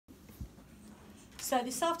So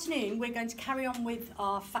this afternoon we're going to carry on with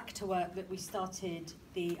our factor work that we started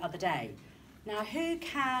the other day. Now, who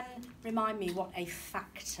can remind me what a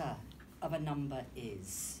factor of a number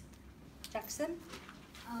is? Jackson?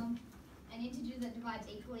 An integer that divides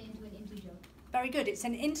equally into an integer. Very good. It's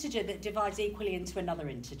an integer that divides equally into another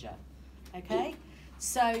integer. Okay?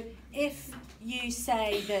 So if you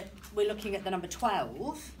say that we're looking at the number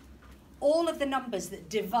 12, all of the numbers that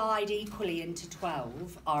divide equally into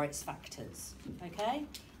 12 are its factors. Okay?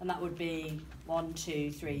 And that would be 1,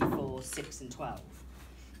 2, 3, 4, 6 and 12.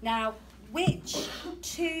 Now, which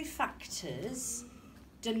two factors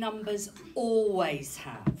do numbers always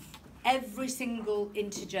have? Every single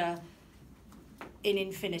integer in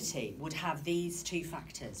infinity would have these two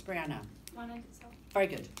factors. Brianna? 1 and itself. Very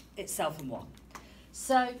good. Itself and 1.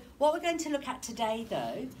 So what we're going to look at today,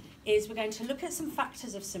 though, is we're going to look at some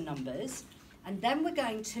factors of some numbers, and then we're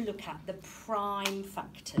going to look at the prime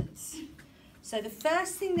factors. So the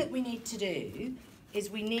first thing that we need to do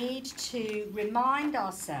is we need to remind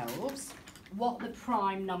ourselves what the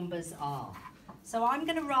prime numbers are. So I'm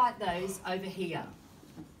going to write those over here.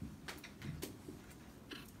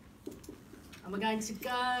 And we're going to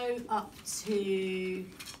go up to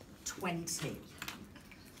 20.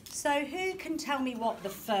 So who can tell me what the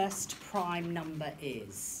first prime number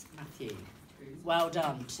is? Matthew? Well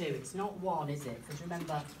done, 2. It's not 1, is it? Because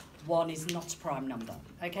remember, 1 is not a prime number.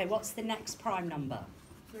 Okay, what's the next prime number?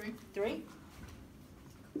 3. 3.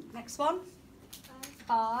 Next one?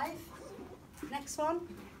 5. Next one?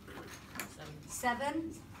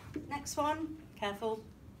 7. Next one? Careful.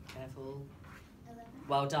 Careful. 11.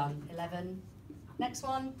 Well done. 11. Next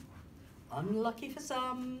one? Unlucky for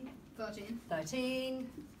some. 14. 13.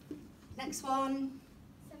 Next one?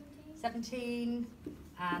 17. 17.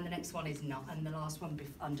 And the next one is not, and the last one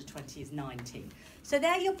under 20 is 19. So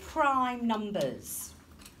they're your prime numbers.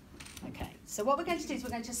 Okay, so what we're going to do is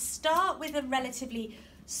we're going to start with a relatively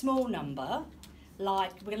small number,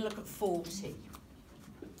 like we're going to look at 40. Okay,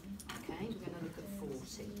 we're going to look at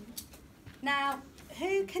 40. Now,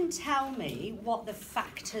 who can tell me what the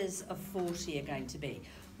factors of 40 are going to be?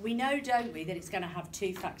 We know, don't we, that it's going to have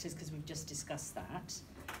two factors because we've just discussed that.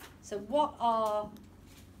 So what are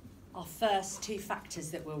our first two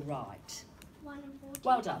factors that we'll write? 1 and 40.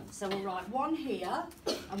 Well done. So we'll write 1 here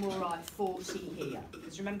and we'll write 40 here.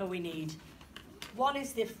 Because remember, we need 1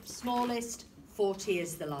 is the smallest, 40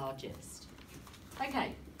 is the largest.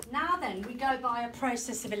 Okay, now then we go by a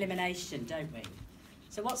process of elimination, don't we?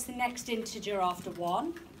 So what's the next integer after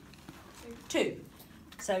 1? 2.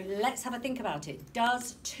 So let's have a think about it.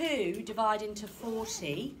 Does 2 divide into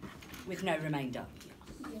 40 with no remainder?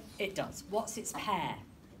 Yes. It does. What's its pair?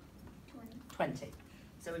 20. 20.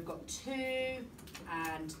 So we've got 2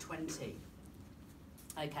 and 20.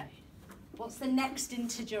 Okay. What's the next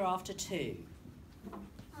integer after 2?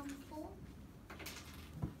 4.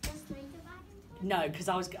 Does 3 divide into? No,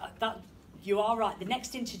 because you are right. The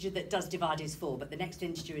next integer that does divide is 4, but the next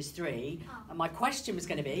integer is 3. Oh. And my question was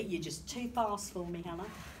going to be, you're just too fast for me, Hannah.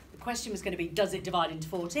 The question was going to be, does it divide into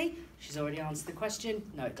 40? She's already answered the question.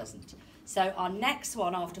 No, it doesn't. So our next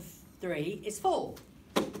one after 3 is 4.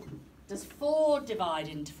 Does 4 divide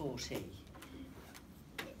into 40?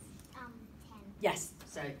 It's 10. Yes,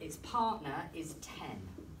 so its partner is 10.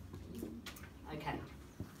 Okay.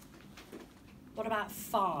 What about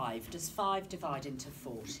 5? Does 5 divide into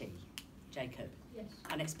 40? Jacob? Yes.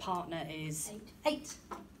 And its partner is? 8. 8.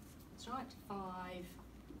 That's right, 5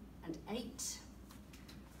 and 8.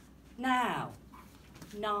 Now,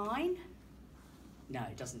 9? No,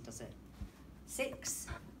 it doesn't, does it? 6?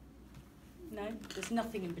 No, there's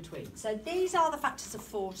nothing in between. So these are the factors of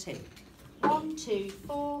 40. 1, 2,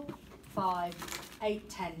 4, 5, 8,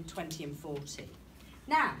 10, 20 and 40.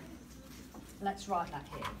 Now, let's write that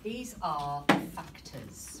here. These are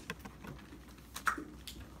factors.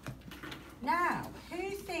 Now, who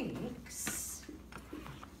thinks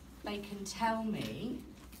they can tell me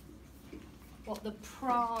what the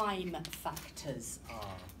prime factors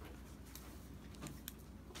are?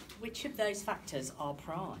 Which of those factors are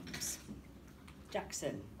primes?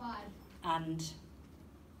 Jackson? 5. And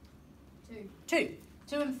 2. 2.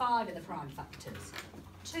 2 and 5 are the prime factors.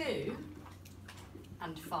 2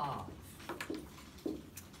 and 5.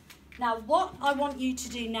 Now, what I want you to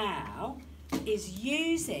do now is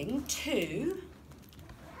using 2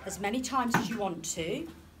 as many times as you want to,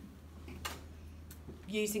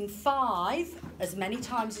 using 5 as many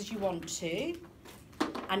times as you want to,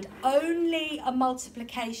 and only a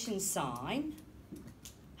multiplication sign.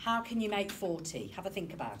 How can you make 40? Have a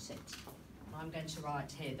think about it. I'm going to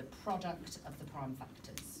write here the product of the prime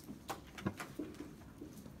factors.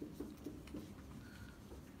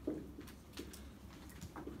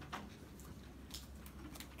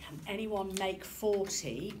 anyone make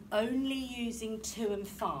 40 only using 2 and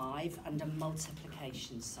 5 and a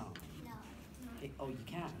multiplication sign? No. Oh, you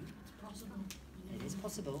can. Possible. It is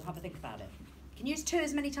possible. Have a think about it. You can use 2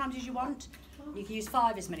 as many times as you want. You can use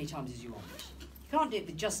 5 as many times as you want. You can't do it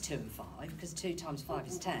with just 2 and 5 because 2 times 5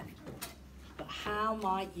 is 10. But how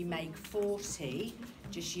might you make 40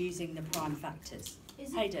 just using the prime factors?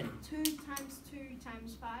 Is Hayden. it 2 times 2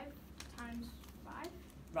 times 5 times 5?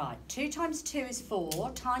 Right, 2 times 2 is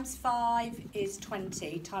 4, times 5 is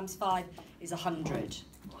 20, times 5 is 100.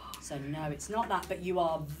 So no, it's not that, but you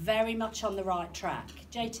are very much on the right track.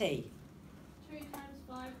 JT? 2 times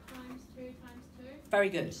 5 times 2 times 2. Very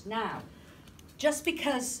good. Now, just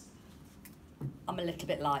because I'm a little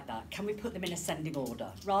bit like that, can we put them in ascending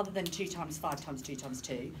order? Rather than 2 times 5 times 2 times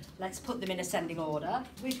 2, let's put them in ascending order.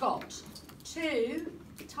 We've got 2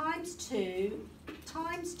 times 2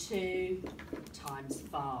 times 2 times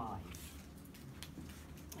 5.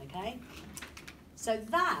 Okay? So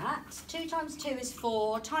that, 2 times 2 is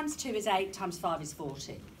 4, times 2 is 8, times 5 is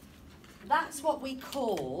 40. That's what we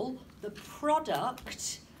call the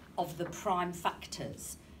product of the prime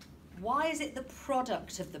factors. Why is it the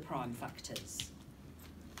product of the prime factors?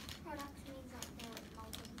 Product means like they're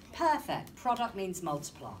multiplication. Perfect. Product means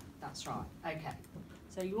multiply. That's right. Okay.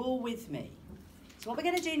 So you're all with me. So what we're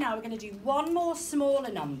going to do now, we're going to do one more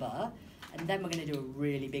smaller number, and then we're going to do a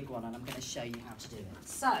really big one, and I'm going to show you how to do it.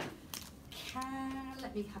 So,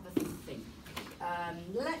 let me have a think.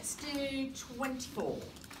 Let's do 24.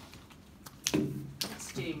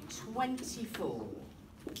 Let's do 24.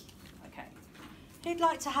 Okay. Who'd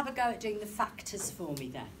like to have a go at doing the factors for me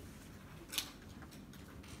then?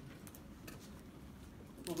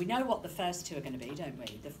 Well, we know what the first two are going to be, don't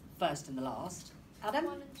we? The first and the last. Adam?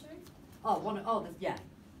 1 and 2. Yeah.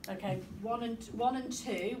 Okay, one and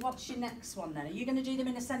two. What's your next one then? Are you going to do them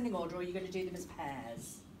in ascending order, or are you going to do them as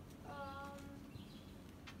pairs?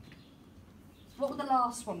 What would the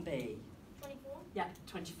last one be? 24. Yeah,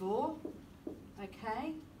 24.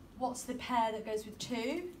 Okay. What's the pair that goes with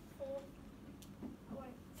 2? 4. Oh, wait.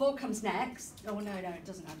 4 comes next. Oh, no, it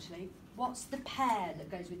doesn't actually. What's the pair that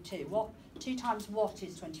goes with 2? 2 times what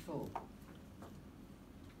is 24?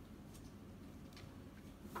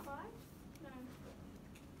 5? No.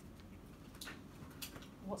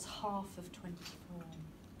 What's half of 24?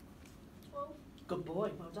 12. Good boy,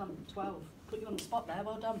 well done. 12. Put you on the spot there,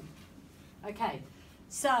 well done. Okay,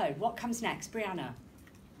 so what comes next? Brianna?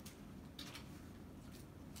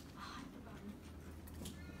 Oh, I've forgotten.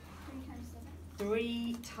 3 times 7.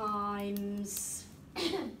 3 times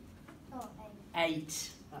Oh, 8.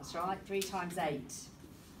 That's right, 3 times 8.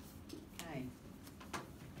 Okay.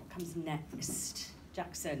 What comes next?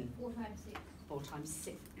 Jackson? 4 times 6. 4 times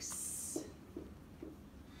 6.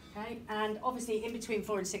 Okay, and obviously in between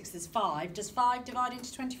 4 and 6 there's 5. Does 5 divide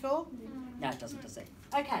into 24? No, it doesn't, does it?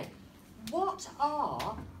 Okay, what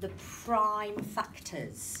are the prime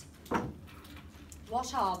factors?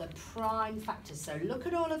 What are the prime factors? So look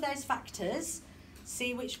at all of those factors,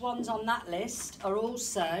 see which ones on that list are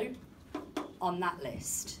also on that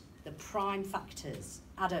list. The prime factors.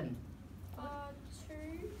 Adam? 2.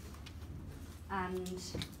 And I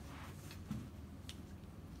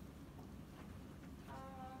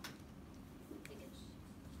think it's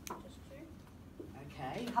just 2.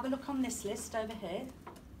 okay, have a look on this list over here.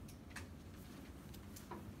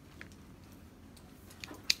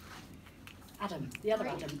 Adam, the other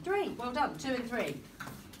 3. Adam. 3, well done, 2 and 3.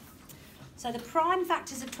 So the prime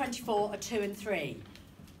factors of 24 are 2 and 3.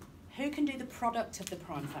 Who can do the product of the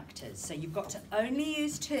prime factors? So you've got to only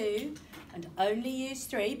use 2 and only use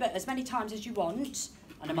 3, but as many times as you want,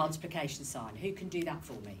 and a multiplication sign. Who can do that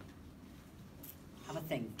for me? Have a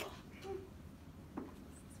think.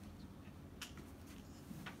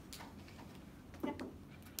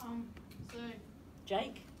 So,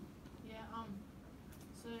 Jake? yeah,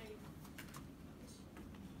 so,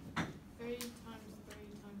 3 times 3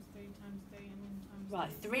 times 3 times 3 and then times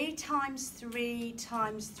Right, 3 times 3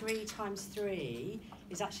 times 3 times 3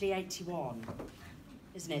 is actually 81,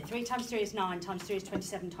 isn't it? 3 times 3 is 9, times 3 is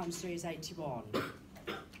 27, times 3 is 81.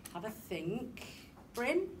 Have a think.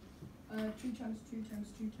 Bryn? 2 times 2 times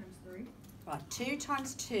 2 times 3. Right, 2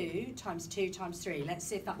 times 2 times 2 times 3. Let's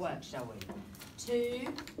see if that works, shall we? 2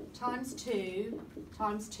 times 2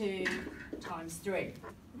 times 2 times 3.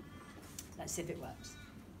 Let's see if it works.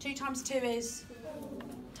 2 times 2 is?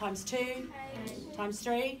 Times 2 times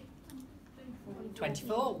 3?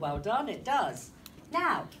 24. Well done, it does.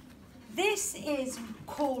 Now, this is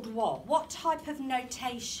called what? What type of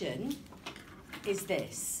notation is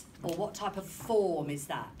this? Or what type of form is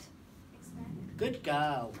that? Good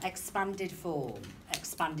girl. Expanded form,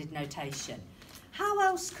 expanded notation. How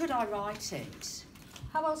else could I write it?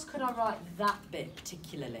 How else could I write that bit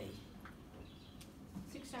particularly?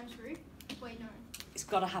 6 times 3. Wait, no. It's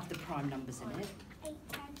got to have the prime numbers in it.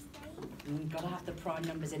 8 times 3. Got to have the prime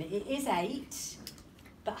numbers in it. It is 8,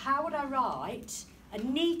 but how would I write a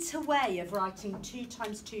neater way of writing 2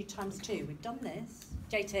 times 2 times 2? We've done this.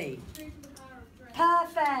 JT? 3 to the power of 3.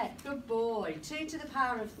 Perfect. Good boy. 2 to the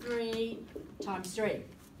power of 3 times 3.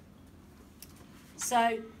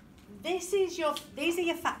 So these are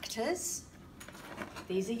your factors.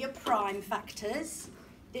 These are your prime factors.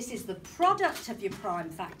 This is the product of your prime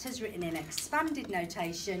factors written in expanded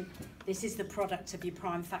notation. This is the product of your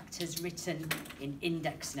prime factors written in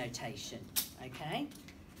index notation. Okay?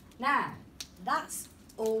 Now, that's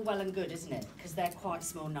all well and good, isn't it? Because they're quite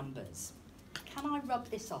small numbers. Can I rub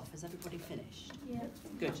this off? Has everybody finished? Yeah.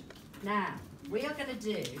 Good. Now, we are going to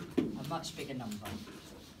do a much bigger number.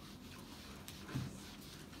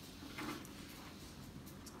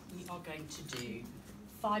 We are going to do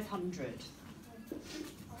 500.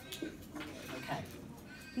 Okay.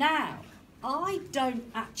 Now, I don't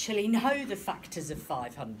actually know the factors of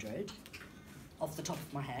 500 off the top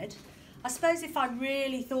of my head. I suppose if I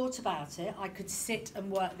really thought about it, I could sit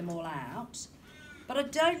and work them all out. But I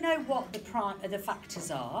don't know what the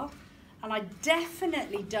factors are, and I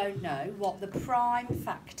definitely don't know what the prime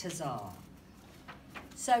factors are.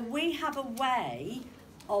 So we have a way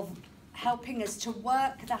of helping us to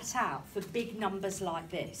work that out for big numbers like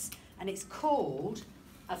this, and it's called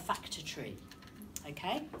a factor tree.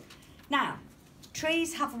 Okay? Now,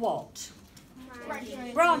 trees have what?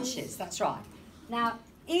 Branches, that's right. Now,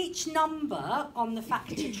 each number on the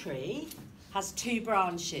factor tree has 2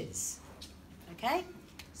 branches. Okay?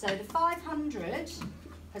 So the 500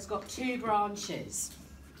 has got 2 branches,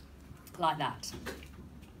 like that.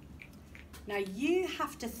 Now, you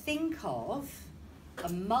have to think of a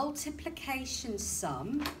multiplication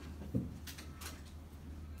sum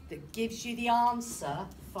that gives you the answer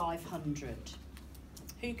 500.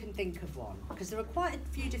 Who can think of one? Because there are quite a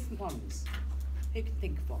few different ones. Who can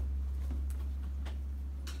think of one?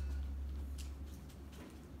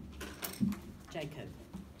 Jacob.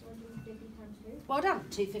 250 times 2. Well done.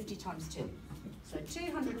 250 times 2. So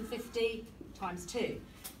 250 times 2.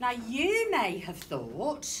 Now you may have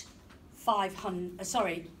thought 5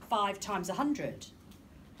 times 100.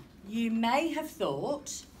 You may have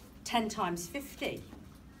thought 10 times 50.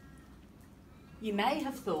 You may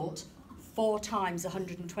have thought 4 times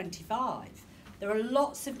 125. There are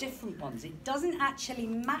lots of different ones. It doesn't actually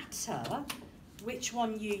matter which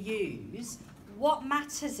one you use. What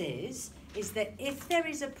matters is that if there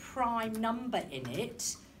is a prime number in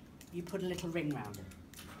it, you put a little ring round it.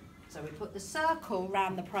 So we put the circle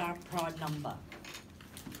round the prime number,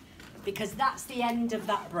 because that's the end of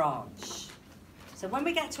that branch. So when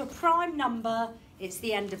we get to a prime number, it's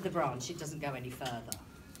the end of the branch. It doesn't go any further.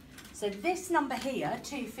 So this number here,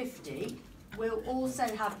 250, will also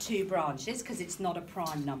have 2 branches because it's not a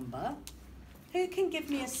prime number. Who can give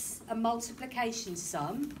me a multiplication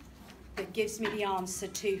sum that gives me the answer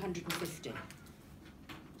 250?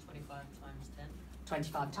 25 times 10.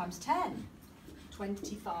 25 times 10.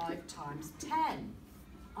 25 times 10.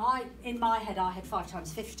 In my head, I had 5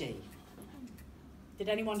 times 50. Did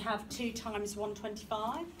anyone have 2 times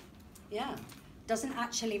 125? Yeah. Doesn't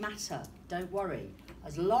actually matter. Don't worry.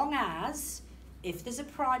 As long as, if there's a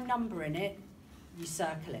prime number in it, you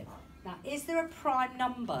circle it. Now, is there a prime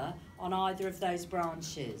number on either of those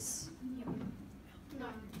branches? No.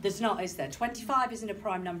 There's not, is there? 25 isn't a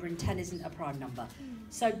prime number and 10 isn't a prime number.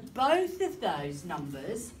 So both of those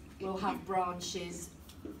numbers will have branches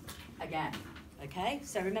again. Okay?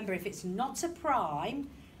 So remember, if it's not a prime,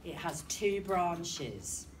 it has 2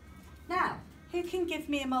 branches. Now, who can give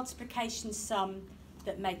me a multiplication sum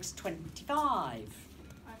that makes 25?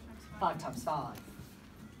 5 times 5.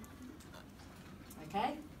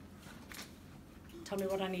 Okay? Tell me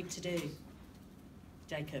what I need to do,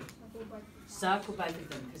 Jacob. Circle both of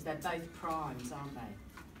them because they're both primes, aren't they?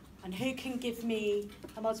 And who can give me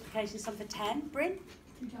a multiplication sum for 10? Bryn?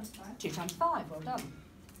 2 times 5. 2 times 5, well done.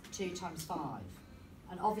 2 times 5.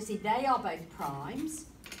 And obviously they are both primes,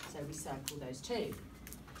 so we circle those 2.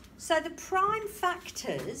 So the prime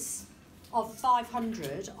factors of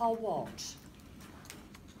 500 are what?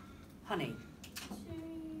 Honey?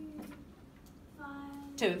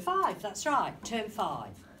 2 and 5, that's right, 2 and 5.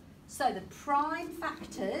 So the prime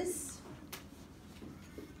factors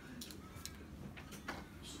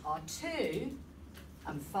are 2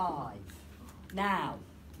 and 5. Now,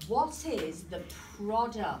 what is the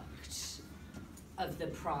product of the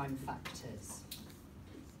prime factors?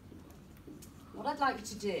 What I'd like you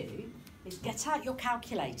to do is get out your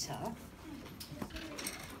calculator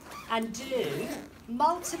and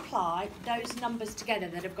multiply those numbers together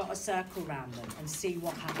that have got a circle around them and see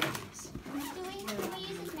what happens. Do we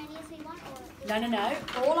use as many as we want, or? No.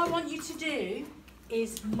 All I want you to do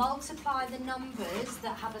is multiply the numbers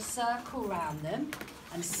that have a circle around them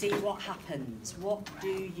and see what happens. What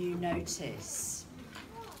do you notice?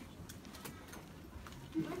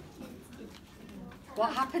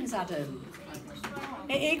 What happens, Adam?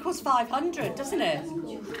 It equals 500, doesn't it?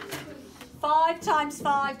 5 times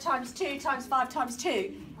 5 times 2 times 5 times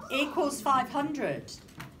 2 equals 500.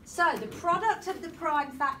 So the product of the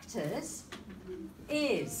prime factors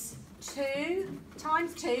is 2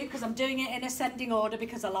 times 2, because I'm doing it in ascending order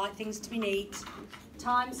because I like things to be neat,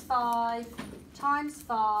 times 5 times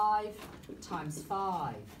 5 times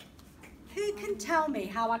 5. Who can tell me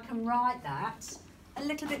how I can write that a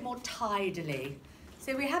little bit more tidily?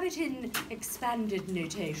 So we have it in expanded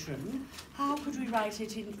notation. How could we write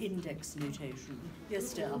it in index notation? Yes,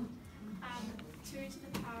 still. 2 to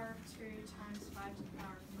the power of 2 times 5 to the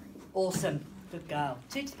power of 3. Awesome. Good girl.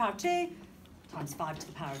 2 to the power of 2 times 5 to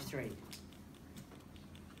the power of 3.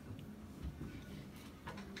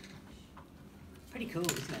 Pretty cool,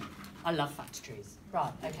 isn't it? I love factories.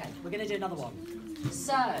 Right, okay, we're going to do another one.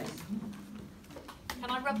 So, can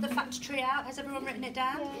I rub the factory out? Has everyone written it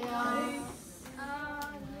down?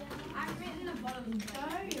 I've written the bottom.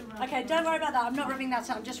 Okay, don't worry about that. I'm not rubbing that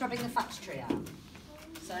out. I'm just rubbing the factory out.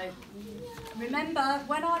 So, remember,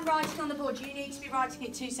 when I'm writing on the board, you need to be writing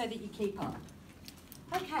it too so that you keep up.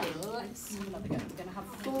 Okay, let's have another go. We're going to have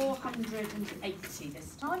 480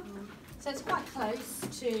 this time. So it's quite close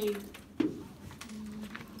to...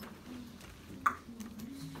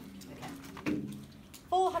 Okay.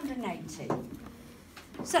 480.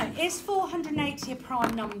 So, is 480 a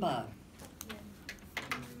prime number?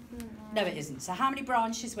 No, it isn't. So how many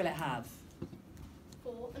branches will it have?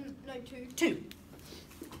 4, no, 2. 2.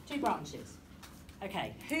 2 branches.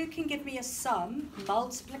 Okay, who can give me a sum,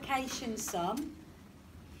 multiplication sum,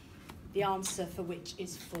 the answer for which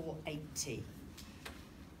is 480?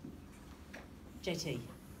 JT?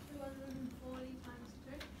 240 times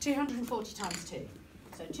 240 times 2.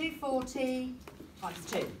 So 240 times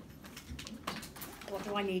 2. What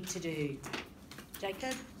do I need to do?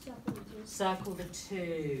 Jacob? Circle the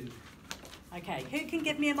 2. Okay, who can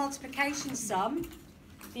give me a multiplication sum,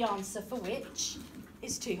 the answer for which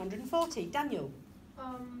is 240? Daniel?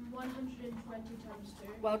 120 times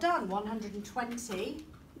 2. Well done, 120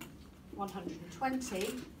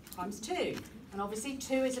 times 2. And obviously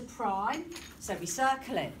 2 is a prime, so we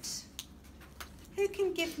circle it. Who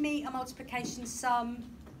can give me a multiplication sum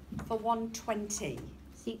for 120?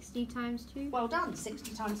 60 times 2. Well done,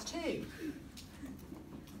 60 times 2.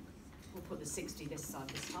 We'll put the 60 this side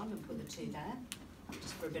this time and put the 2 there,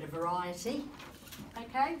 just for a bit of variety.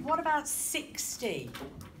 Okay, what about 60?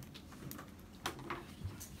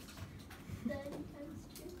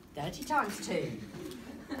 30 times 2.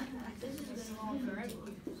 This is going to go on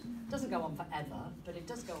forever. Doesn't go on forever, but it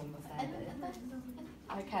does go on a fair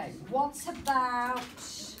bit. Okay, what about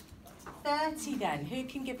 30 then? Who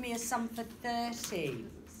can give me a sum for 30?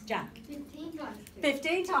 Jack? 15 times 2.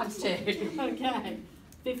 15 times 2. Okay,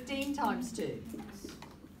 15 times 2.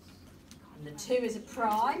 And the 2 is a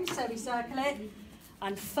prime, so we circle it.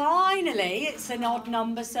 And finally, it's an odd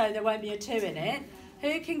number, so there won't be a 2 in it.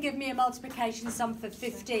 Who can give me a multiplication sum for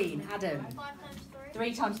 15? Adam? 5 times 3.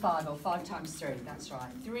 3 times 5 or 5 times 3, that's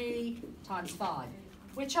right. 3 times 5,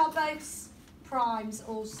 which are both primes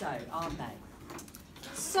also, aren't they?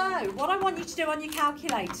 So, what I want you to do on your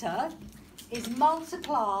calculator is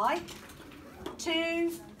multiply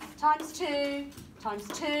 2 times 2 times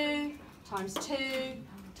 2 times 2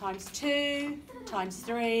 times 2 times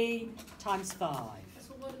 3 times 5. That's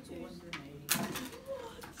a lot of 2s.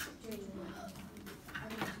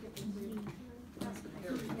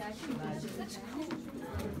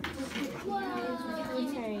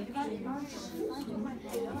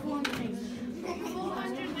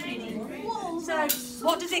 So,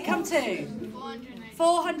 what does it come to?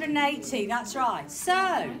 480, that's right.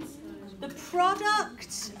 So, the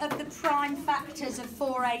product of the prime factors of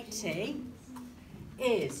 480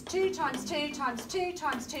 is 2 times 2 times 2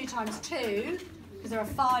 times 2 times 2, because there are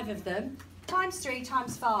 5 of them, times 3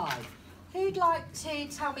 times 5. Who'd like to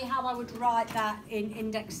tell me how I would write that in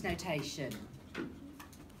index notation?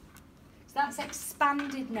 So that's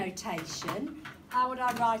expanded notation. How would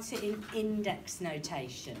I write it in index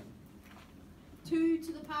notation? 2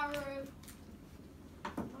 to the power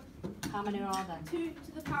of... How many are there? 2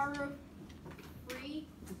 to the power of 3.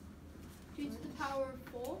 2 to the power of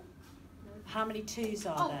 4. How many 2s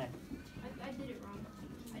are there? I did it wrong.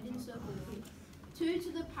 I didn't circle it. 2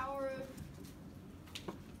 to the power of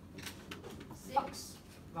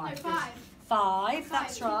Right. No, 5. 5,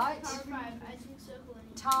 that's 5 right. to the power of 5. I didn't circle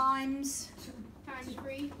any. Times Times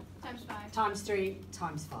 3 times 5. times 3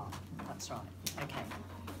 times 5. That's right. Okay.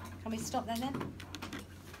 Can we stop there then?